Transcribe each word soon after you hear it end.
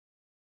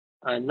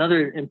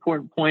Another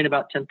important point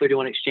about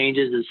 1031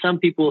 exchanges is some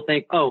people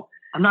think, oh,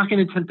 I'm not going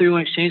to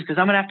 1031 exchange because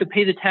I'm going to have to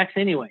pay the tax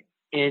anyway.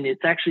 And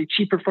it's actually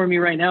cheaper for me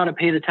right now to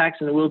pay the tax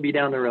than it will be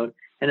down the road.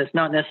 And it's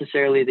not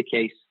necessarily the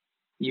case.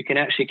 You can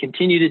actually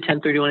continue to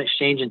 1031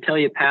 exchange until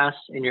you pass,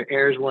 and your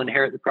heirs will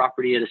inherit the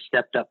property at a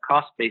stepped up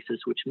cost basis,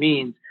 which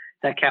means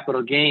that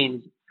capital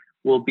gains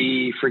will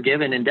be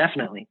forgiven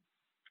indefinitely.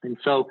 And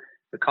so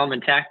the common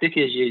tactic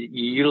is you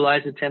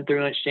utilize the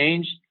 1031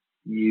 exchange,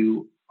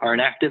 you are an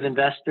active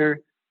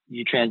investor,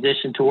 you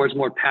transition towards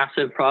more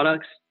passive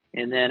products,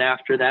 and then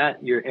after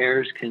that, your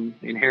heirs can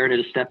inherit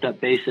at a stepped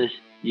up basis.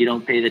 You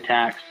don't pay the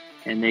tax,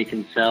 and they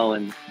can sell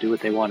and do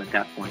what they want at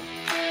that point.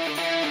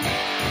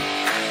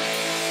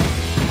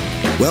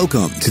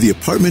 Welcome to the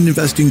Apartment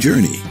Investing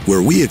Journey,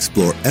 where we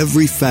explore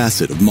every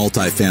facet of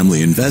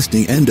multifamily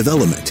investing and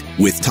development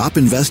with top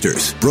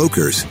investors,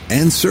 brokers,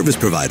 and service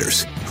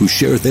providers who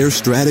share their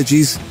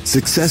strategies,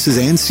 successes,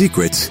 and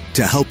secrets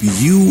to help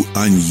you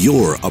on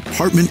your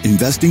apartment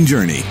investing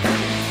journey.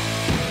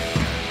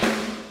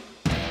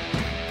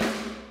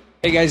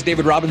 Hey guys,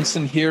 David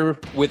Robinson here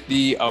with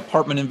the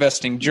Apartment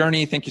Investing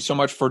Journey. Thank you so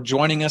much for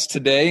joining us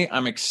today.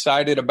 I'm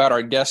excited about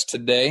our guest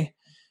today.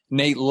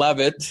 Nate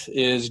Leavitt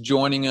is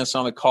joining us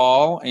on the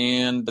call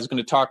and is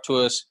going to talk to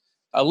us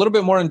a little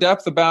bit more in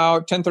depth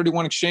about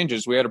 1031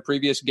 exchanges. We had a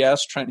previous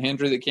guest, Trent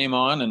Hendry, that came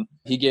on and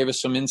he gave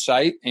us some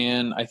insight,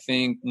 and I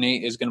think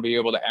Nate is going to be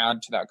able to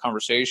add to that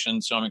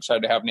conversation. So I'm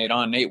excited to have Nate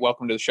on. Nate,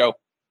 welcome to the show.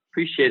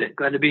 Appreciate it.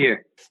 Glad to be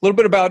here. A little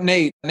bit about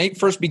Nate. Nate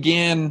first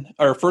became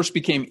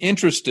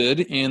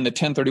interested in the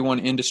 1031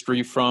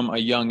 industry from a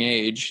young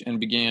age and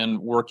began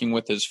working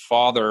with his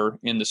father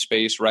in the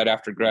space right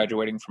after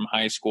graduating from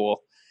high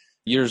school.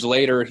 Years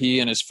later, he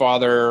and his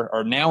father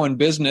are now in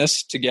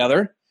business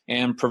together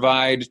and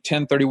provide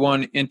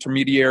 1031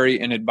 intermediary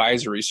and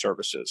advisory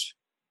services.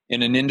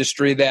 In an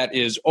industry that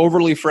is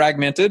overly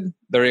fragmented,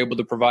 they're able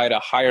to provide a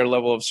higher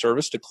level of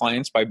service to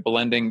clients by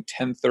blending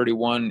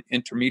 1031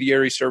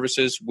 intermediary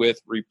services with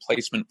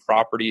replacement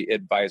property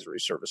advisory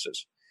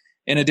services.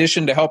 In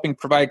addition to helping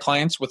provide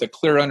clients with a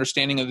clear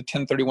understanding of the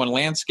 1031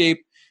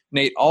 landscape,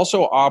 Nate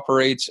also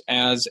operates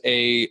as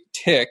a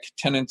TIC,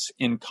 Tenants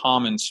in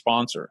Common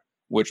sponsor,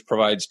 which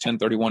provides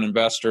 1031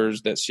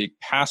 investors that seek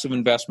passive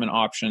investment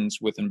options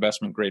with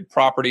investment-grade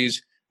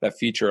properties that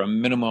feature a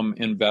minimum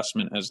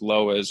investment as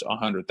low as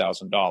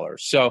 $100,000.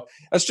 So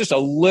that's just a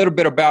little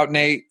bit about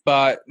Nate,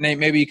 but Nate,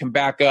 maybe you can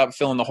back up,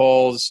 fill in the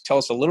holes, tell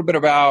us a little bit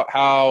about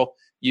how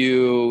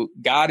you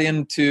got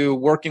into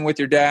working with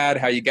your dad,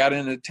 how you got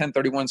into the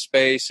 1031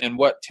 space, and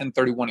what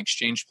 1031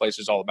 Exchange Place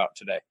is all about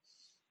today.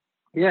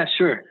 Yeah,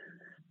 sure.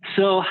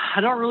 So I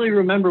don't really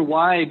remember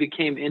why I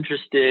became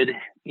interested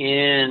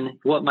in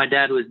what my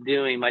dad was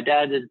doing. My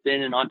dad has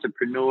been an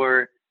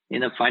entrepreneur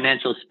in the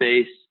financial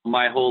space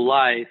my whole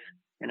life.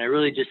 And I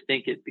really just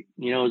think it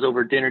was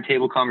over dinner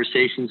table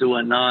conversations and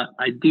whatnot.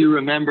 I do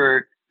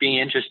remember being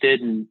interested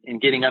in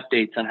getting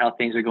updates on how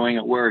things are going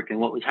at work and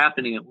what was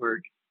happening at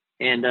work.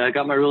 And I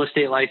got my real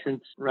estate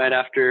license right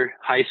after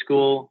high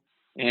school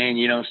and,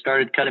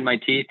 started cutting my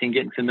teeth and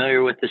getting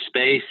familiar with the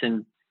space.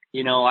 And,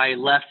 I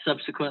left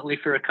subsequently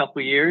for a couple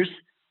of years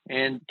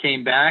and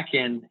came back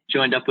and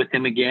joined up with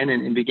him again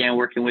and began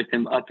working with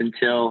him up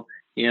until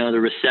the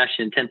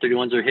recession.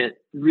 1031s are hit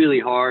really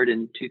hard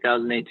in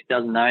 2008,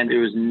 2009. There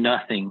was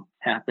nothing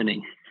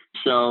happening.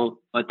 So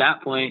at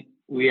that point,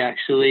 we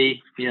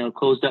actually,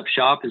 closed up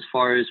shop as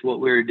far as what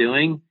we were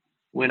doing,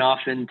 went off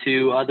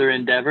into other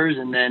endeavors,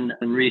 and then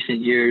in recent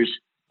years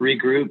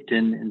regrouped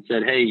and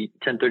said, hey,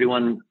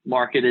 1031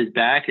 market is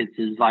back. It's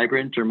as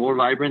vibrant or more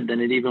vibrant than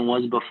it even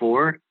was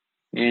before,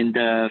 and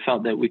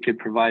felt that we could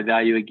provide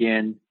value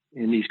again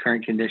in these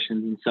current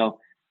conditions. And so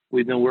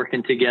we've been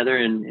working together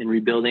and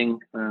rebuilding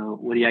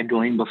what he had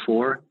going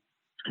before.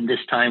 And this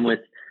time with,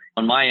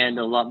 on my end,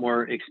 a lot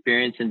more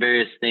experience in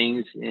various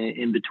things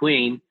in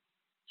between.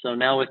 So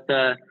now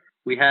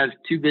we have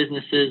two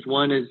businesses.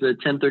 One is the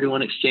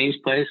 1031 Exchange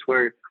Place,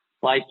 where,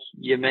 like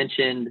you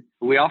mentioned,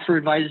 we offer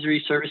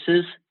advisory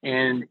services.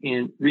 And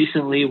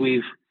recently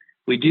we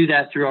do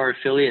that through our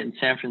affiliate in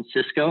San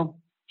Francisco.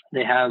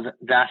 They have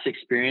vast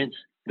experience.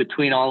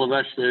 Between all of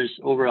us, there's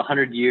over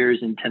 100 years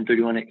in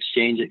 1031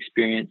 exchange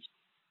experience.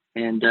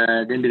 And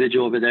the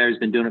individual over there has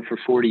been doing it for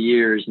 40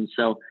 years. And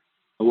so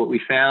what we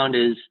found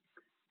is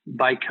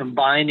by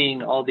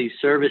combining all these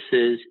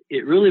services,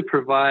 it really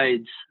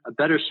provides a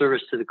better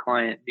service to the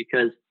client,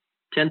 because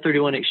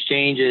 1031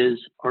 exchanges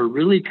are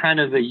really kind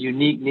of a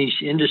unique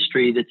niche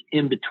industry that's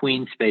in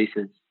between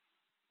spaces.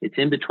 It's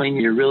in between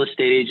your real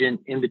estate agent,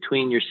 in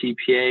between your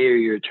CPA or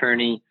your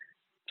attorney.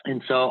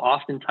 And so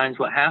oftentimes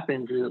what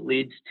happens is it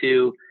leads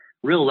to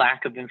real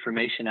lack of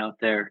information out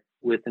there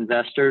with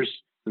investors,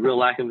 the real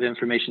lack of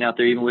information out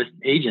there, even with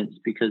agents,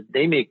 because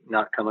they may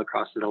not come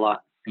across it a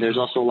lot. There's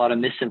also a lot of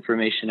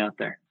misinformation out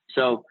there.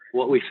 So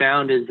what we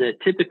found is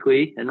that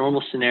typically a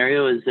normal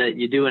scenario is that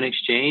you do an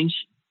exchange,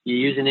 you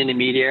use an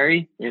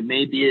intermediary. It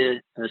may be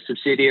a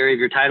subsidiary of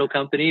your title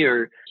company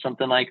or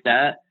something like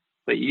that,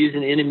 but you use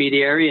an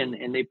intermediary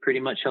and they pretty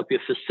much help you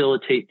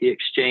facilitate the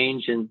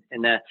exchange, and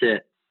that's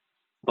it.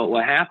 But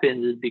what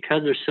happens is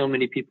because there's so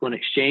many people in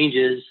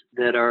exchanges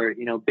that are,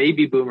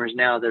 baby boomers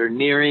now that are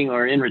nearing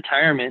or in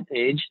retirement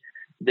age,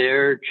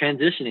 they're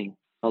transitioning.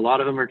 A lot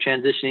of them are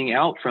transitioning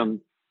out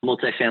from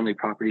multifamily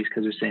properties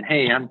because they're saying,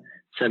 hey, I'm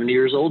 70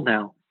 years old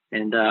now,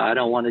 and I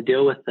don't want to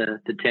deal with the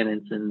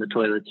tenants and the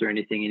toilets or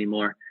anything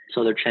anymore.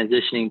 So they're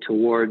transitioning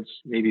towards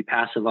maybe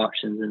passive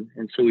options.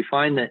 And so we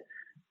find that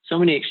so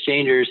many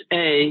exchangers,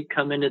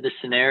 come into the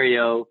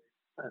scenario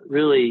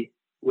really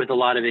with a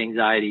lot of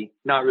anxiety,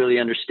 not really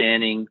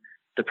understanding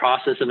the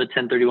process of a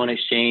 1031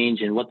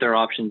 exchange and what their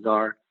options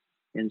are.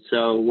 And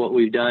so what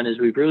we've done is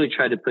we've really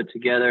tried to put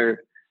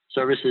together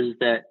services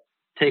that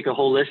take a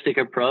holistic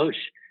approach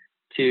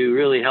to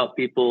really help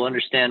people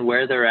understand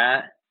where they're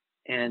at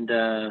and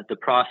the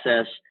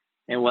process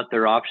and what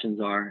their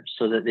options are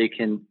so that they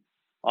can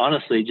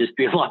honestly just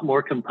be a lot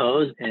more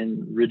composed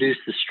and reduce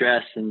the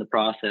stress in the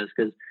process,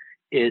 because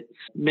it's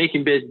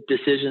making big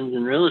decisions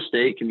in real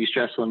estate can be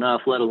stressful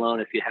enough, let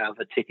alone if you have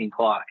a ticking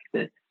clock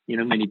that,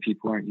 many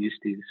people aren't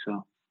used to.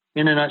 So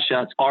in a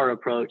nutshell, our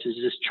approach is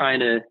just trying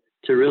to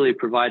really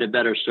provide a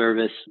better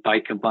service by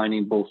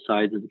combining both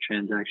sides of the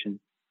transaction.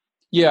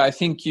 Yeah, I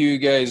think you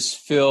guys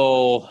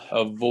fill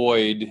a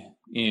void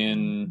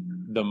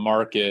in the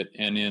market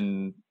and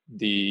in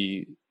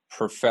the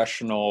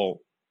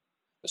professional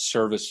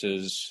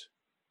services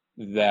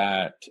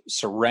that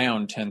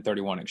surround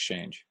 1031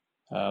 exchange.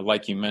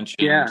 Like you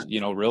mentioned,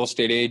 real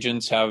estate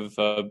agents have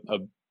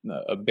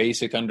a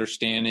basic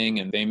understanding,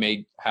 and they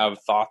may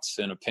have thoughts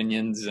and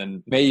opinions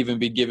and may even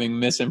be giving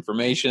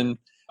misinformation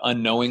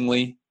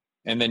unknowingly.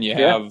 And then you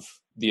have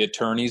the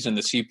attorneys and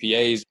the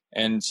CPAs.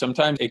 And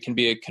sometimes it can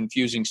be a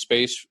confusing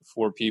space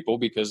for people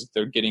because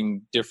they're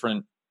getting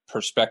different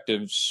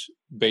perspectives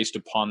based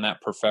upon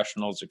that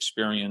professional's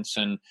experience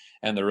and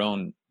their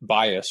own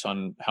bias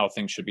on how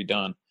things should be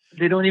done.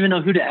 They don't even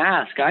know who to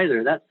ask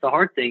either. That's the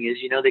hard thing is,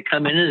 they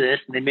come into this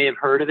and they may have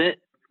heard of it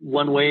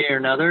one way or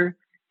another,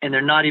 and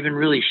they're not even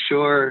really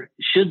sure,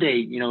 should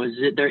they, is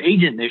it their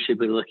agent they should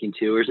be looking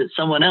to, or is it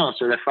someone else,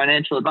 or a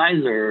financial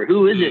advisor, or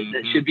who is it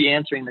that should be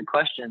answering the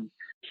question?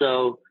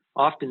 So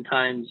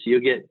oftentimes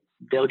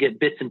they'll get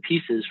bits and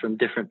pieces from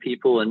different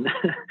people, and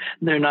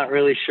they're not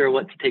really sure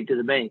what to take to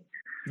the bank.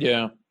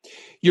 Yeah.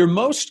 Your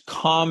most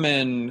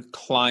common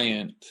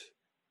client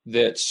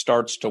that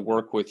starts to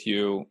work with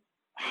you,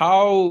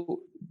 how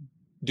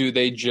do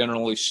they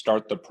generally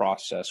start the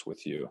process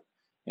with you?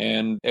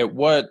 And at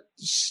what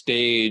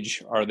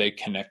stage are they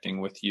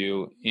connecting with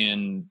you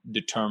in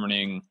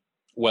determining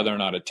whether or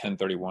not a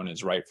 1031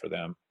 is right for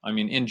them? I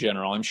mean, in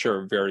general, I'm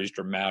sure it varies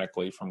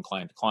dramatically from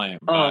client to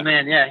client. Oh,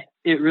 man, yeah,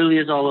 it really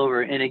is all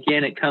over. And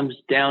again, it comes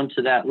down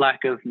to that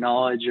lack of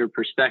knowledge or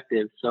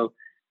perspective. So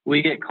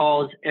we get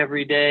calls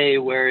every day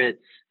where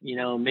it's,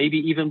 maybe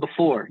even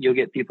before, you'll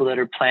get people that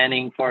are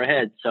planning far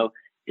ahead. So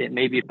it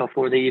may be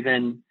before they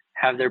even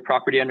have their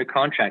property under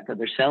contract that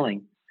they're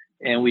selling.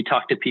 And we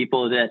talk to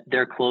people that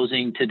they're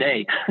closing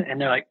today. And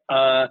they're like,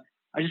 I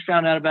just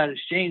found out about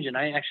exchange and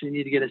I actually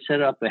need to get it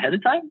set up ahead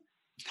of time.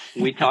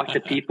 We talk to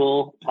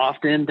people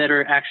often that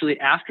are actually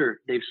after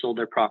they've sold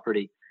their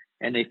property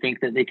and they think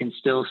that they can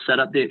still set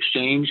up the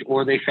exchange,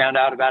 or they found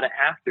out about it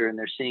after and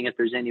they're seeing if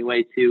there's any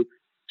way to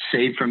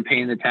save from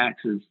paying the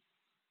taxes.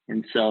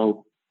 And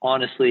so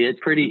honestly, it's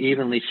pretty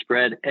evenly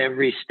spread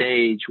every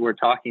stage we're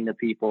talking to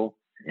people.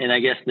 And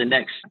I guess the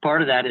next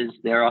part of that is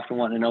they're often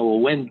wanting to know,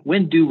 well,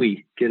 when do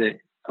we get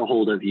a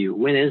hold of you?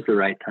 When is the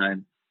right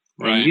time?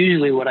 Right. And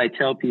usually what I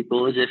tell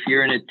people is if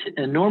you're in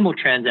a normal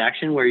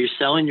transaction where you're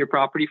selling your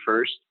property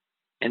first,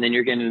 and then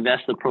you're going to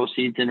invest the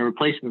proceeds in a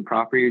replacement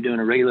property, you're doing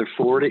a regular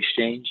forward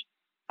exchange.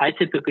 I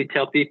typically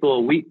tell people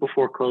a week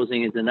before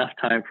closing is enough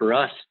time for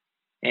us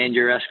and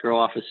your escrow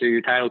officer,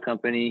 your title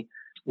company,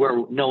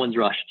 where no one's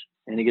rushed.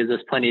 And it gives us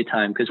plenty of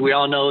time because we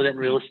all know that in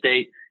real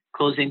estate,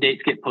 closing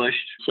dates get pushed.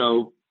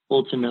 So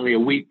ultimately a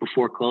week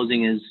before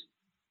closing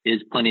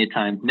is plenty of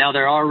time. Now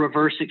there are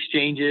reverse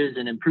exchanges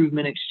and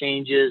improvement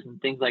exchanges and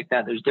things like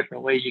that. There's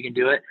different ways you can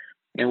do it.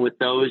 And with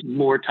those,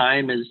 more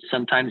time is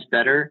sometimes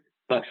better.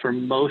 But for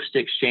most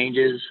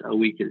exchanges, a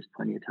week is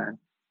plenty of time.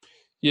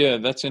 Yeah,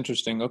 that's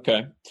interesting.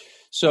 Okay.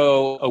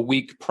 So a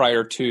week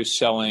prior to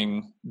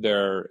selling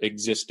their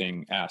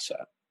existing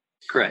asset.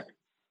 Correct.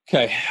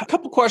 Okay. A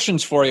couple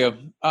questions for you.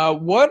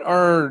 What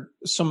are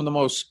some of the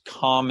most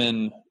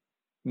common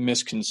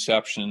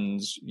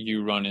misconceptions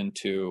you run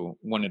into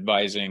when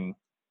advising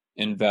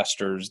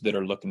investors that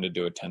are looking to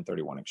do a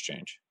 1031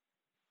 exchange?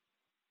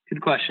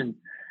 Good question.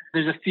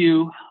 There's a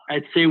few.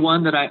 I'd say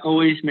one that I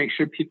always make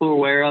sure people are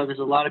aware of is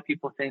a lot of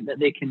people think that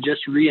they can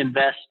just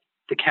reinvest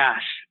the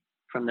cash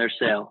from their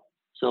sale.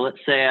 So let's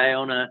say I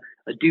own a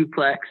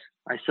duplex.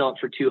 I sell it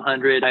for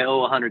 $200,000. I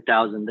owe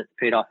 $100,000 that's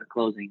paid off at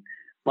closing.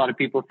 A lot of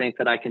people think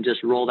that I can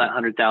just roll that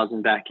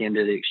 $100,000 back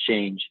into the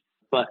exchange.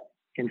 But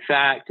in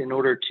fact, in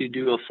order to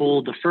do a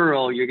full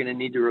deferral, you're going to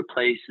need to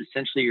replace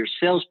essentially your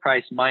sales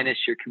price minus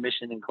your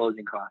commission and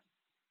closing costs.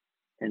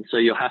 And so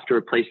you'll have to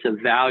replace the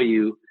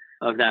value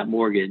of that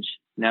mortgage.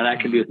 Now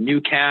that can be with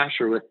new cash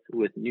or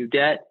with new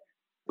debt,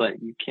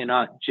 but you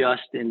cannot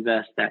just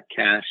invest that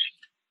cash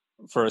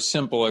for a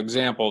simple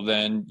example,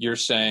 then you're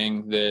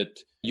saying that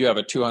you have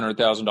a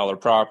 $200,000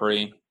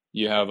 property,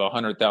 you have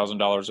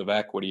 $100,000 of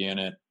equity in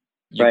it.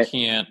 You Right.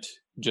 can't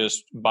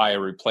just buy a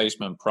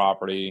replacement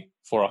property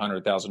for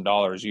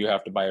 $100,000. You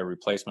have to buy a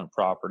replacement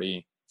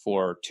property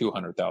for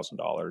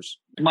 $200,000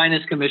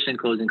 minus commission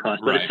closing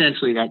costs, but Right.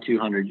 essentially that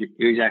 200.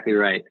 You're exactly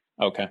right.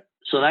 Okay.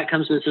 So that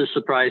comes as a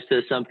surprise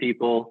to some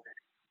people.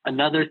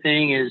 Another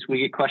thing is we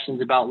get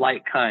questions about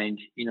like kind.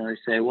 They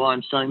say, well,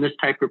 I'm selling this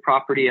type of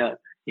property,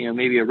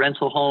 maybe a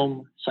rental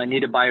home, so I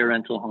need to buy a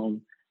rental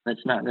home.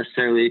 That's not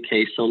necessarily the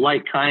case. So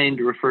like kind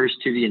refers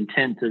to the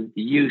intent of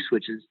the use,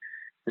 which is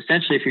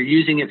essentially if you're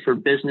using it for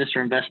business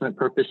or investment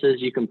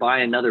purposes, you can buy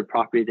another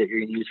property that you're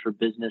going to use for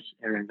business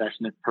or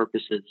investment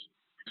purposes.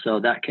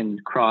 So that can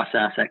cross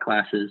asset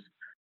classes.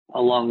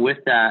 Along with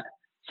that,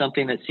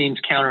 something that seems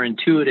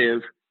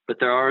counterintuitive, but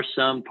there are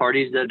some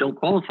parties that don't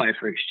qualify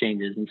for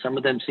exchanges, and some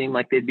of them seem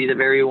like they'd be the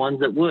very ones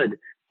that would.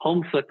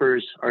 Home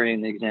flippers are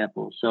an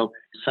example. So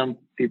some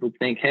people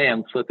think, hey,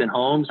 I'm flipping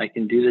homes. I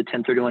can do the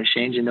 1031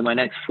 exchange into my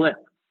next flip.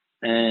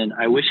 And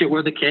I wish it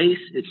were the case.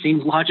 It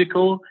seems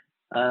logical,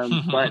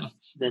 but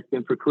that's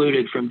been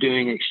precluded from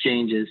doing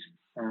exchanges.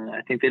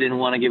 I think they didn't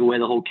want to give away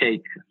the whole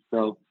cake.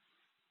 So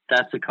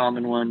that's a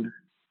common one.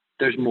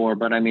 There's more,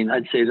 but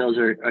I'd say those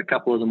are a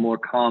couple of the more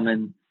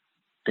common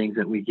things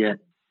that we get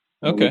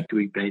on a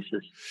week-to-week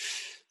basis.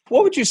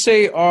 What would you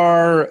say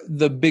are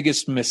the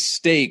biggest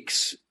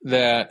mistakes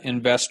that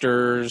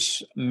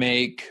investors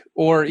make,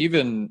 or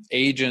even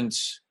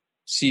agents,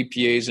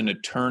 CPAs, and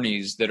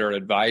attorneys that are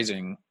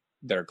advising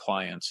their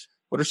clients?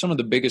 What are some of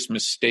the biggest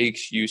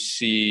mistakes you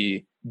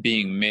see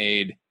being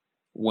made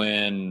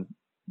when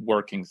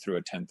working through a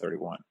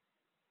 1031?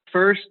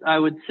 First, I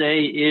would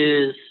say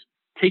is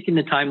taking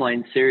the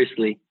timeline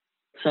seriously.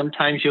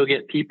 Sometimes you'll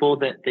get people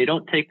that they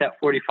don't take that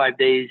 45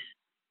 days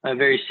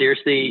very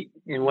seriously.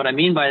 And what I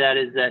mean by that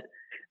is that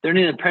they're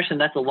under the impression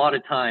that's a lot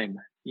of time,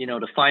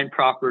 to find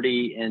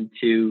property and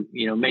to,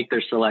 make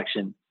their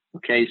selection.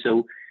 Okay.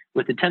 So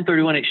with the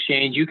 1031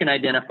 exchange, you can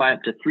identify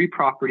up to 3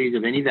 properties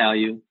of any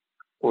value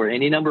or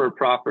any number of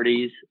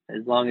properties,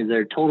 as long as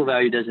their total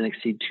value doesn't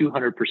exceed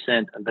 200%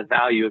 of the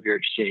value of your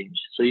exchange.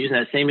 So using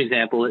that same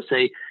example, let's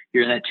say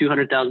you're in that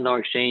 $200,000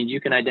 exchange,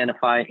 you can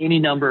identify any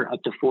number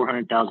up to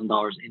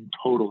 $400,000 in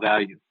total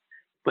value.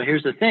 But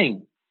here's the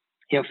thing.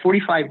 You have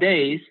 45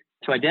 days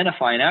to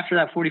identify. And after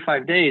that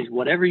 45 days,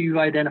 whatever you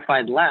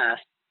identified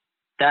last,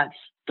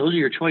 those are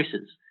your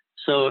choices.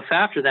 So if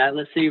after that,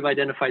 let's say you've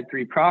identified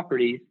 3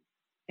 properties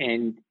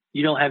and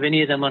you don't have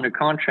any of them under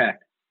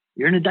contract,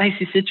 you're in a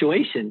dicey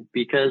situation,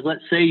 because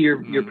let's say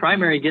your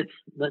primary gets,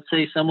 let's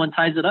say someone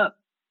ties it up,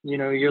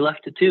 you're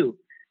left to 2.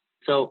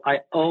 So I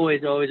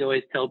always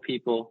tell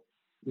people,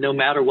 no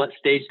matter what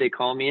stage they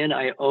call me in,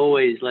 I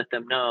always let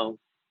them know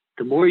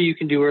the more you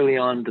can do early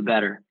on, the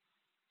better.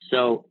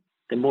 So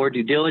the more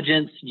due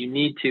diligence you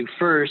need to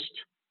first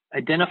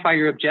identify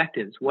your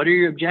objectives. What are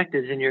your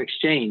objectives in your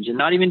exchange? And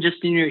not even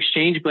just in your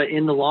exchange, but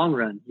in the long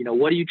run.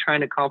 What are you trying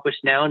to accomplish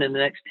now and in the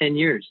next 10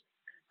 years?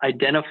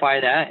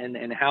 Identify that,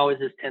 and how is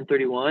this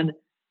 1031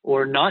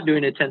 or not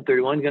doing a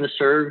 1031 going to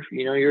serve,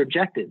 your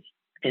objectives?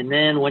 And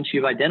then once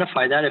you've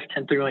identified that, if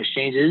 1031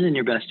 exchange is in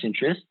your best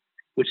interest,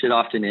 which it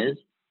often is,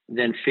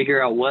 then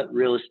figure out what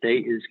real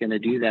estate is going to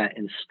do that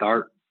and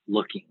start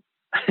looking.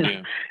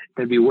 Yeah.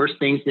 There'd be worse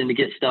things than to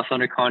get stuff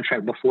under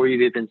contract before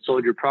you've even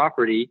sold your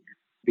property,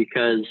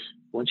 because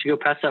once you go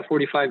past that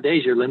 45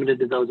 days, you're limited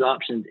to those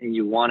options and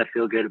you want to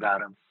feel good about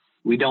them.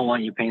 We don't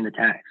want you paying the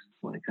tax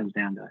when it comes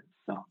down to it.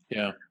 So,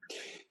 yeah.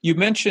 You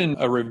mentioned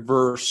a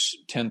reverse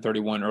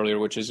 1031 earlier,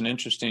 which is an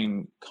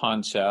interesting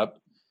concept.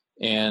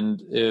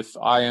 And if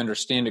I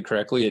understand it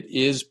correctly, it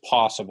is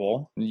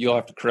possible, you'll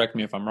have to correct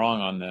me if I'm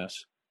wrong on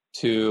this,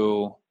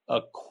 to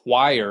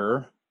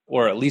acquire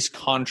or at least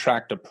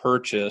contract to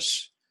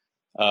purchase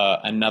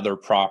another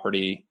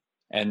property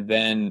and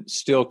then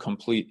still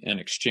complete an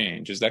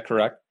exchange. Is that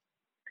correct?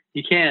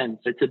 You can.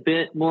 It's a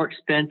bit more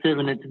expensive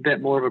and it's a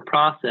bit more of a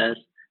process,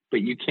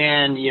 but you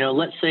can,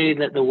 let's say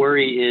that the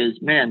worry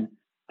is, man,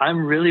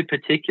 I'm really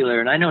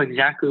particular and I know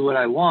exactly what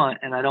I want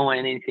and I don't want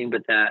anything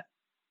but that.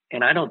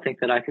 And I don't think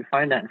that I could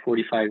find that in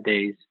 45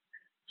 days.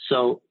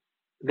 So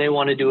they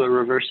want to do a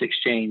reverse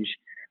exchange.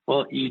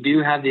 Well, you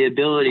do have the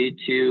ability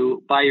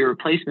to buy your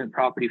replacement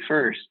property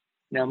first.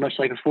 Now, much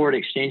like a forward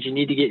exchange, you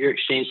need to get your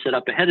exchange set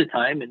up ahead of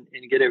time and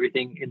get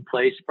everything in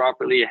place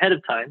properly ahead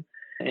of time.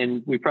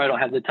 And we probably don't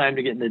have the time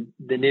to get in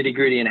the nitty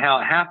gritty and how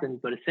it happens,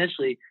 but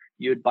essentially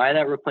you would buy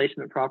that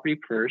replacement property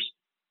first.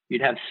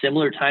 You'd have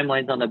similar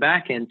timelines on the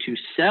back end to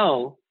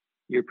sell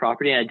your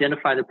property and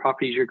identify the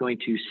properties you're going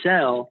to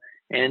sell.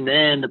 And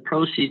then the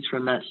proceeds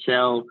from that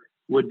sale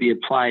would be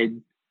applied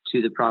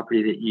to the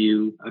property that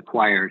you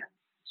acquired.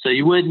 So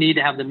you would need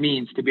to have the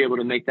means to be able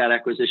to make that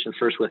acquisition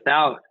first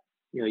without,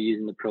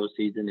 using the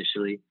proceeds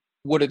initially.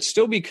 Would it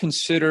still be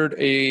considered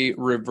a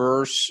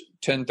reverse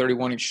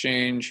 1031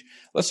 exchange?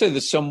 Let's say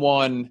that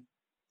someone,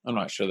 I'm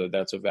not sure that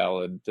that's a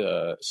valid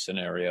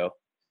scenario.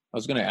 I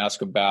was going to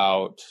ask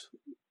about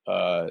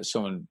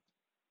someone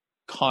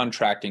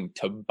contracting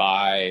to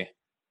buy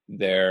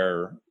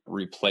their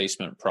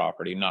replacement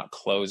property, not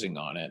closing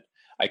on it.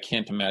 I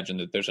can't imagine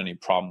that there's any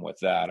problem with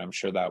that. I'm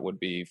sure that would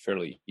be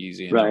fairly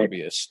easy, and that would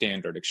be a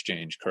standard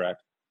exchange,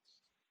 correct?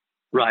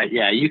 Right.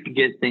 Yeah. You could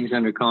get things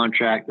under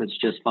contract. That's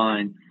just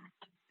fine.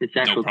 It's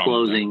actual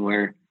closing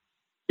where,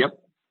 yep.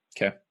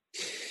 Okay.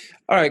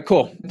 All right,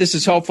 cool. This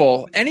is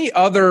helpful. Any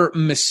other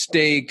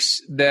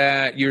mistakes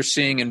that you're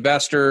seeing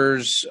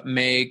investors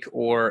make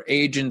or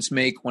agents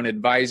make when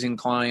advising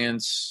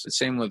clients?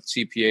 Same with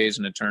CPAs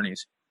and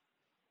attorneys.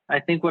 I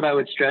think what I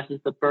would stress is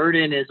the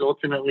burden is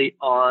ultimately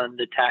on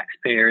the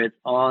taxpayer. It's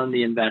on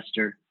the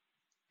investor.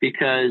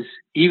 Because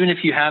even if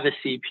you have a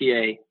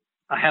CPA,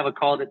 I have a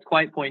call that's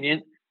quite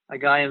poignant. A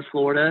guy in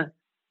Florida,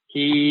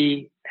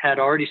 he had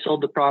already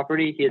sold the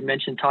property. He had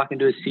mentioned talking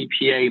to his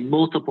CPA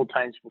multiple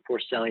times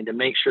before selling to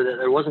make sure that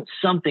there wasn't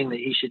something that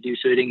he should do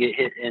so he didn't get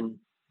hit in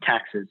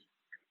taxes.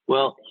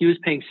 Well, he was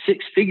paying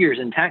 6 figures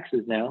in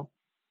taxes now,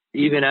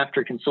 even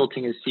after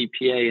consulting his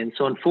CPA. And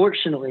so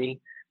unfortunately,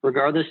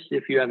 regardless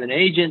if you have an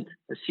agent,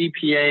 a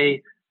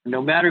CPA,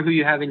 no matter who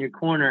you have in your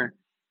corner,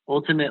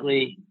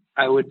 ultimately,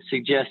 I would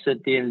suggest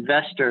that the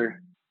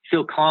investor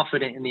feel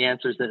confident in the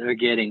answers that they're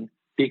getting,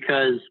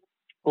 because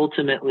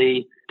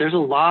ultimately there's a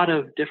lot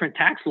of different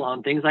tax law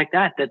and things like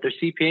that their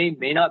CPA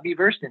may not be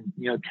versed in.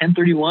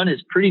 1031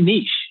 is pretty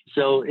niche,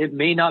 so it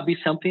may not be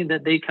something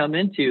that they come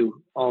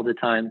into all the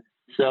time.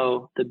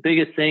 So the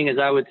biggest thing is,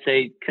 I would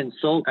say,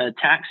 consult a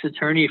tax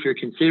attorney. If you're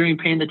considering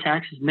paying the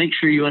taxes, make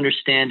sure you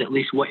understand at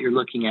least what you're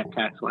looking at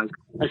tax-wise.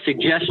 A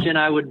suggestion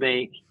I would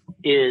make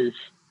is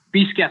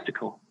be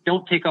skeptical.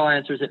 Don't take all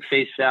answers at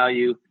face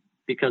value,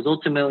 because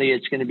ultimately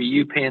it's going to be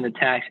you paying the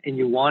tax, and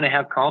you want to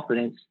have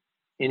confidence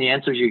in the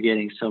answers you're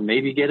getting. So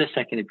maybe get a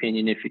second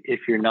opinion if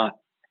you're not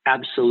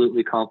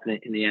absolutely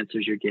confident in the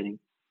answers you're getting.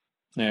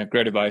 Yeah,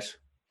 great advice.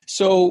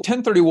 So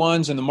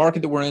 1031s in the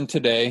market that we're in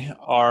today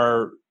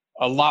are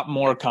a lot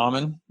more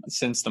common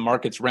since the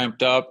market's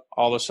ramped up.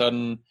 All of a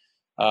sudden,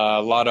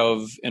 a lot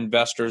of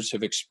investors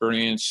have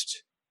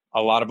experienced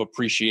a lot of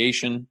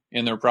appreciation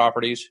in their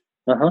properties.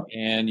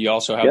 And you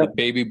also have the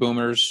baby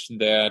boomers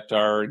that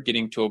are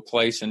getting to a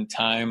place in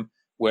time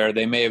where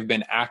they may have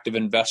been active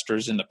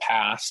investors in the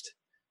past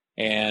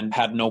and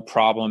had no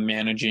problem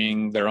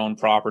managing their own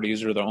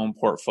properties or their own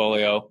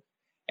portfolio.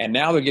 And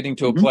now they're getting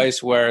to a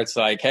place where it's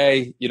like,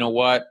 hey, you know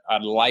what?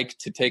 I'd like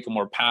to take a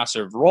more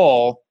passive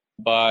role,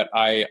 but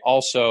I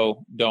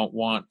also don't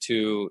want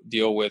to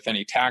deal with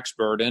any tax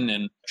burden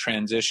and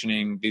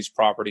transitioning these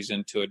properties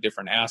into a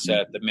different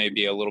asset that may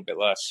be a little bit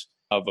less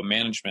of a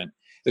management.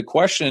 The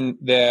question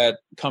that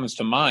comes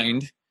to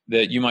mind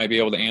that you might be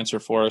able to answer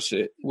for us,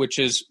 which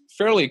is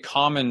fairly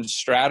common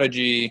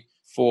strategy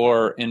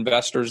for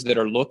investors that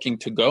are looking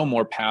to go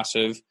more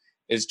passive,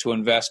 is to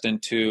invest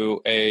into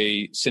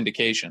a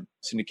syndication.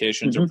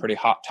 Syndications are a pretty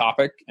hot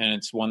topic, and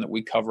it's one that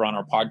we cover on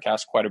our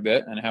podcast quite a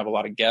bit and have a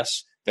lot of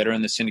guests that are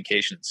in the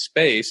syndication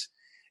space.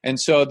 And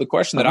so the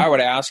question that I would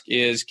ask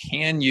is,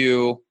 can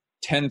you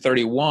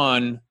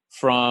 1031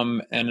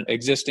 from an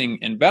existing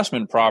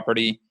investment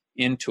property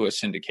into a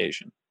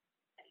syndication?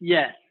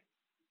 Yes.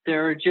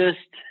 There are just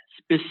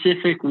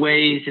specific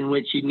ways in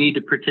which you need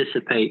to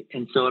participate.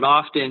 And so it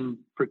often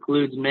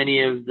precludes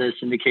many of the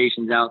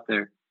syndications out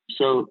there.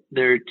 So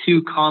there are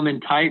 2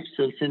 common types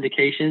of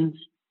syndications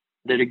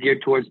that are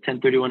geared towards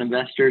 1031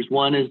 investors.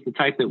 One is the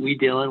type that we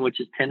deal in,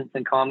 which is tenants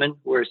in common,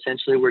 where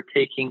essentially we're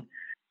taking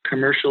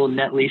commercial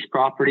net lease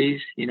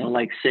properties,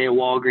 like say a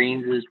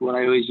Walgreens is what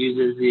I always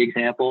use as the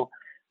example,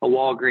 a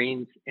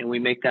Walgreens, and we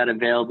make that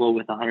available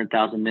with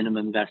 $100,000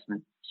 minimum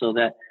investment so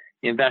that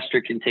the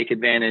investor can take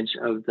advantage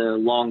of the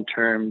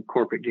long-term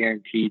corporate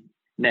guaranteed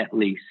net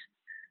lease.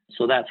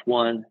 So that's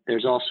one.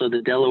 There's also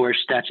the Delaware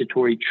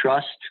Statutory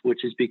Trust, which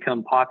has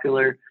become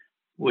popular,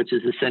 which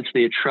is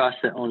essentially a trust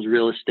that owns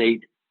real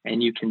estate,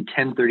 and you can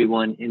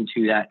 1031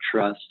 into that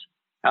trust.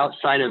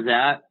 Outside of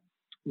that,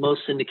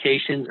 most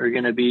syndications are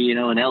going to be, an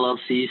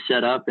LLC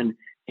set up, and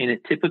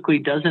it typically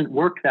doesn't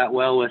work that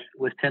well with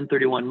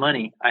 1031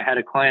 money. I had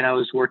a client I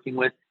was working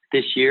with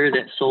this year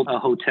that sold a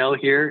hotel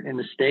here in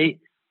the state,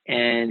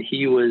 and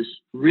he was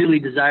really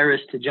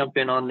desirous to jump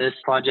in on this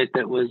project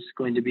that was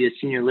going to be a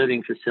senior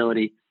living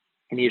facility.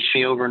 And he asked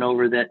me over and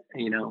over that,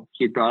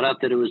 he'd brought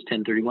up that it was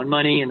 1031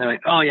 money. And they're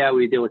like, oh, yeah,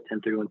 we deal with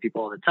 1031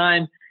 people all the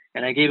time.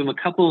 And I gave him a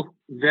couple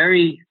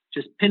very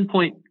just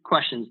pinpoint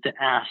questions to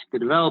ask the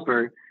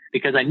developer,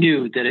 because I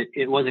knew that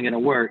it wasn't going to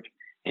work.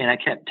 And I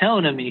kept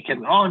telling him, and he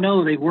kept, oh,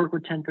 no, they work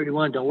with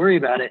 1031. Don't worry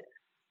about it.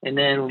 And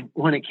then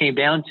when it came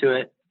down to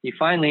it, he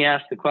finally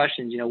asked the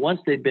questions, once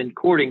they'd been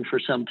courting for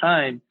some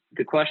time,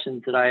 the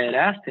questions that I had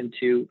asked him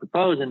to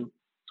propose, and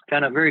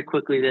found out very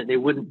quickly that they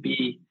wouldn't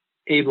be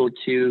able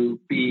to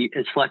be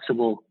as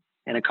flexible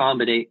and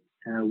accommodate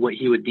what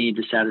he would need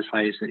to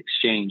satisfy his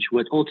exchange,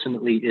 what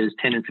ultimately is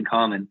tenants in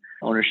common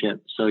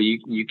ownership. So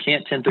you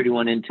can't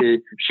 1031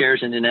 into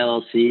shares in an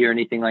LLC or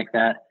anything like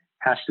that. It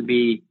has to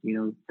be,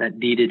 that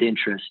deeded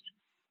interest.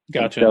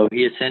 Gotcha. And so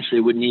he essentially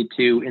would need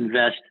to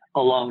invest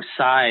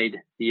alongside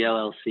the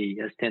LLC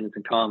as tenants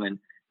in common,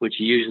 which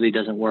usually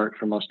doesn't work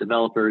for most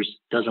developers,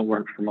 doesn't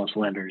work for most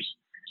lenders.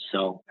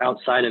 So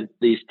outside of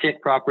these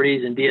TIC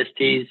properties and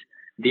DSTs,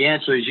 the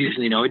answer is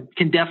usually no. It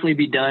can definitely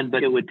be done,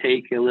 but it would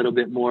take a little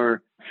bit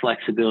more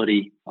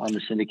flexibility on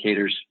the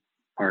syndicator's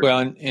part.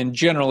 Well, and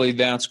generally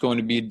that's going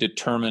to be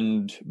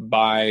determined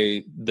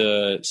by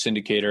the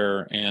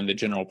syndicator and the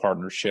general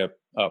partnership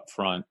up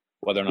front,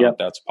 whether or not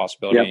that's a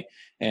possibility.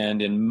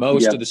 And in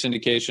most of the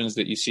syndications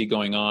that you see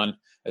going on,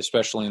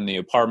 especially in the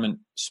apartment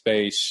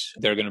space,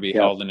 they're going to be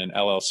held in an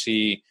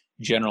LLC,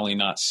 generally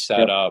not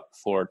set up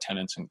for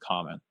tenants in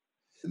common.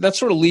 That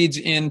sort of leads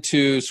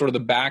into sort of the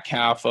back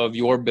half of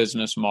your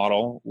business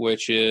model,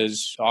 which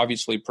is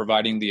obviously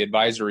providing the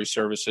advisory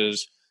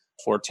services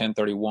for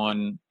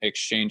 1031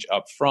 exchange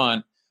up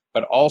front,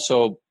 but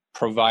also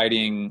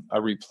providing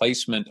a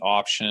replacement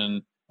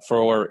option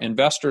for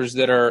investors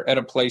that are at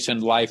a place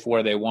in life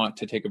where they want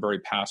to take a very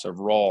passive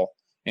role.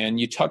 And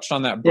you touched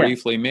on that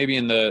briefly, maybe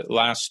in the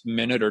last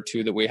minute or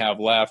two that we have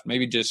left,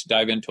 maybe just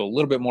dive into a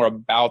little bit more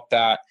about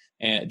that.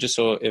 And just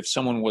so if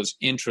someone was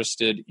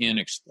interested in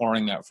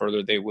exploring that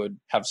further, they would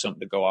have something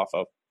to go off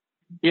of.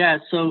 Yeah.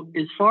 So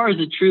as far as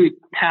a true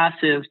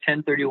passive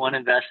 1031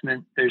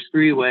 investment, there's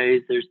three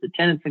ways. There's the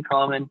tenants in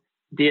common,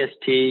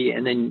 DST,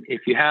 and then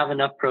if you have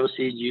enough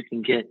proceeds, you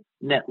can get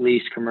net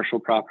lease commercial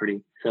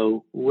property.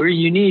 So we're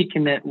unique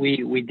in that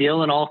we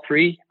deal in all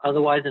three.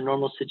 Otherwise, in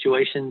normal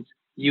situations,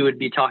 you would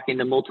be talking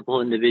to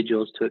multiple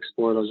individuals to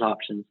explore those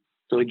options.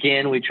 So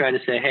again, we try to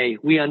say, hey,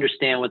 we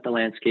understand what the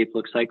landscape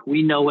looks like.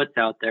 We know what's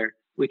out there.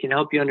 We can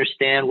help you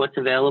understand what's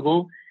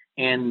available.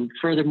 And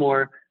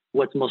furthermore,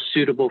 what's most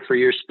suitable for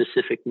your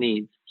specific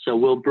needs. So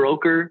we'll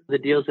broker the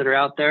deals that are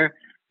out there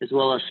as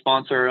well as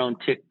sponsor our own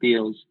TIC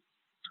deals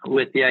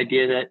with the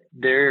idea that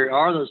there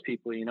are those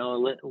people. You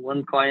know,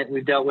 one client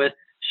we've dealt with,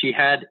 she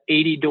had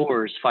 80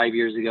 doors 5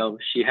 years ago.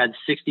 She had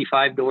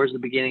 65 doors at the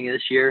beginning of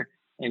this year,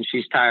 and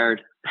she's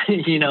tired.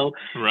 She's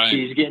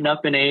getting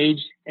up in age.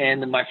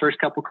 And in my first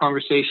couple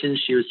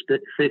conversations, she was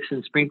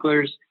fixing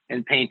sprinklers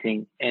and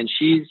painting. And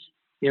she's,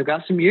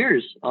 got some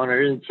years on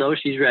her. And so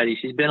she's ready.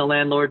 She's been a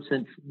landlord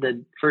since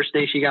the first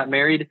day she got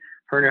married.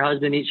 Her and her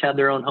husband each had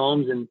their own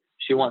homes, and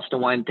she wants to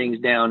wind things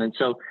down. And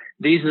so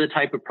these are the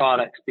type of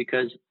products,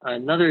 because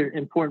another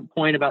important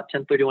point about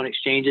 1031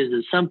 exchanges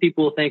is some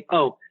people think,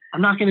 oh,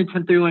 I'm not going to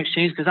 1031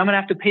 exchange because I'm going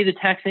to have to pay the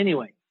tax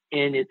anyway.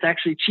 And it's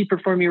actually cheaper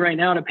for me right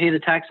now to pay the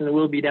tax than it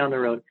will be down the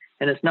road.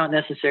 And it's not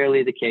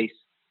necessarily the case.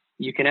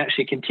 You can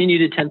actually continue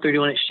to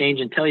 1031 exchange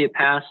until you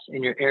pass,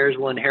 and your heirs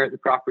will inherit the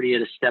property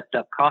at a stepped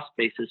up cost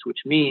basis, which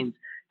means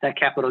that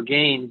capital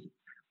gains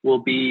will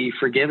be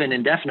forgiven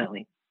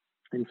indefinitely.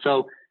 And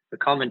so the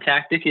common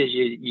tactic is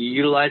you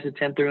utilize the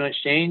 1031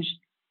 exchange,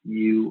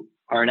 you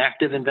are an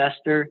active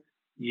investor,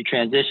 you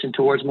transition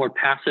towards more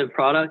passive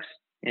products,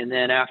 and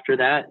then after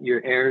that,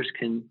 your heirs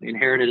can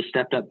inherit at a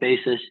stepped up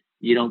basis.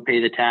 You don't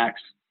pay the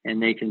tax, and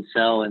they can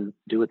sell and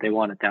do what they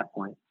want at that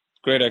point.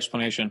 Great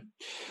explanation.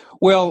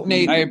 Well,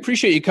 Nate, I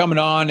appreciate you coming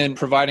on and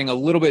providing a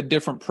little bit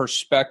different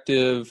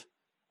perspective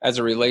as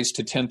it relates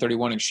to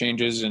 1031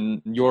 exchanges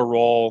and your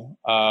role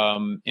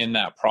in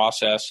that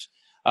process.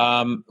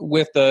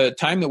 With the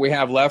time that we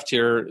have left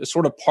here,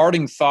 sort of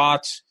parting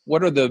thoughts,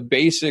 what are the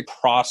basic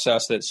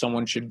process that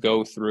someone should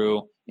go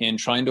through in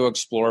trying to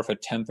explore if a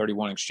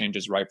 1031 exchange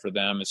is right for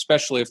them,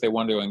 especially if they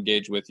want to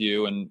engage with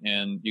you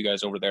and you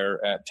guys over there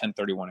at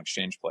 1031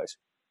 Exchange Place?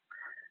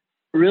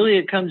 Really,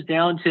 it comes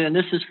down to, and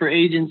this is for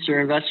agents or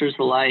investors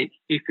alike,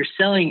 if you're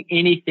selling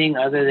anything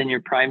other than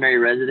your primary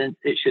residence,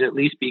 it should at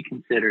least be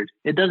considered.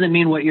 It doesn't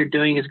mean what you're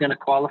doing is going to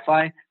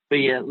qualify, but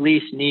you at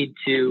least need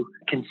to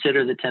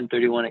consider the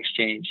 1031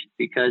 exchange.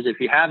 Because if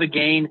you have a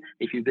gain,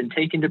 if you've been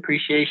taking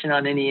depreciation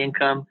on any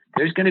income,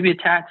 there's going to be a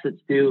tax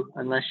that's due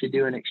unless you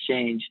do an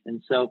exchange.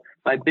 And so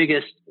my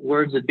biggest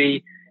words would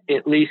be,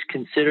 at least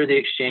consider the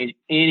exchange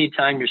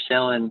anytime you're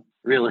selling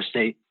real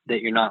estate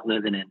that you're not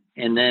living in.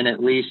 And then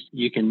at least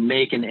you can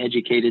make an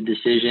educated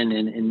decision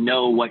and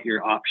know what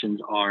your options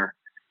are,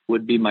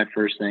 would be my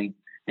first thing.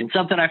 And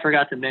something I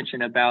forgot to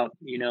mention about,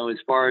 as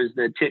far as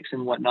the TICs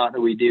and whatnot that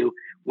we do,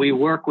 we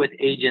work with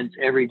agents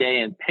every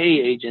day and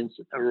pay agents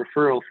a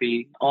referral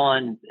fee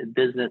on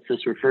business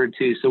that's referred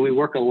to. So we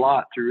work a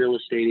lot through real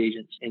estate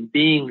agents and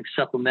being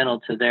supplemental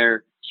to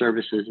their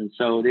services. And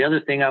so the other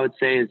thing I would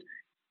say is,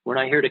 we're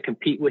not here to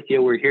compete with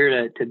you. We're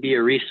here to be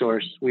a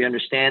resource. We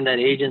understand that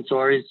agents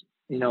aren't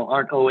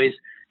always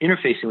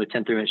interfacing with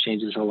 1031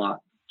 exchanges a lot.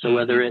 So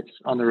whether it's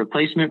on the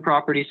replacement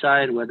property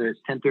side, whether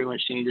it's 1031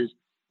 exchanges,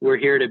 we're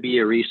here to be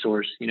a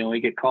resource. We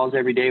get calls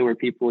every day where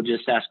people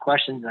just ask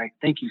questions like,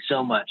 thank you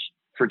so much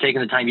for taking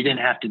the time. You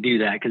didn't have to do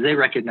that, because they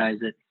recognize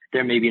that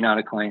they're maybe not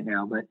a client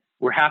now, but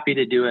we're happy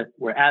to do it.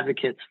 We're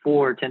advocates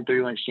for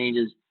 1031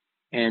 exchanges,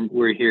 and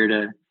we're here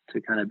to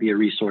kind of be a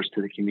resource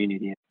to the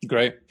community.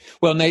 Great.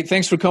 Well, Nate,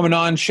 thanks for coming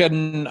on,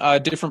 shedding a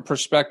different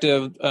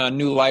perspective,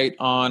 new light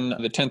on the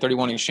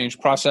 1031 exchange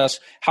process.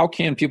 How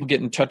can people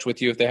get in touch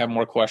with you if they have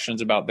more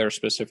questions about their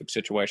specific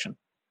situation?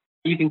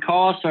 You can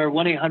call us. Our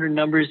 1-800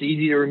 number is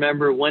easy to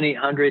remember,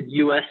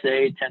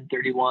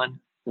 1-800-USA-1031.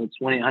 So it's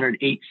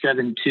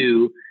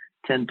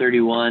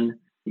 1-800-872-1031.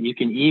 You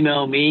can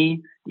email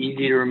me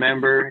easy to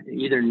remember,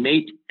 either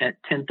Nate at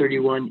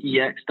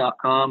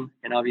 1031ex.com.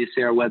 And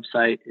obviously our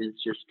website is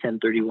just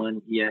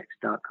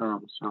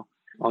 1031ex.com. So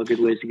all good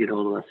ways to get a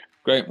hold of us.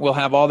 Great. We'll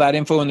have all that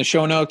info in the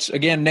show notes.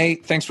 Again,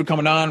 Nate, thanks for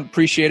coming on.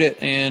 Appreciate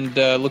it. And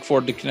look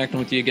forward to connecting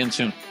with you again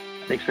soon.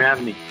 Thanks for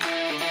having me.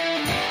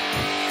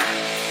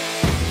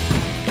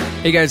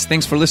 Hey guys,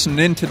 thanks for listening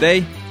in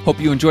today. Hope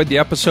you enjoyed the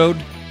episode.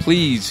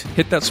 Please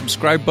hit that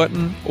subscribe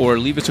button or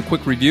leave us a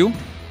quick review.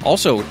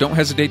 Also, don't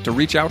hesitate to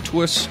reach out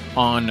to us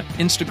on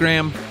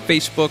Instagram,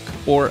 Facebook,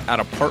 or at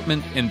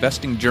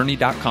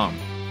apartmentinvestingjourney.com.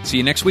 See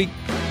you next week.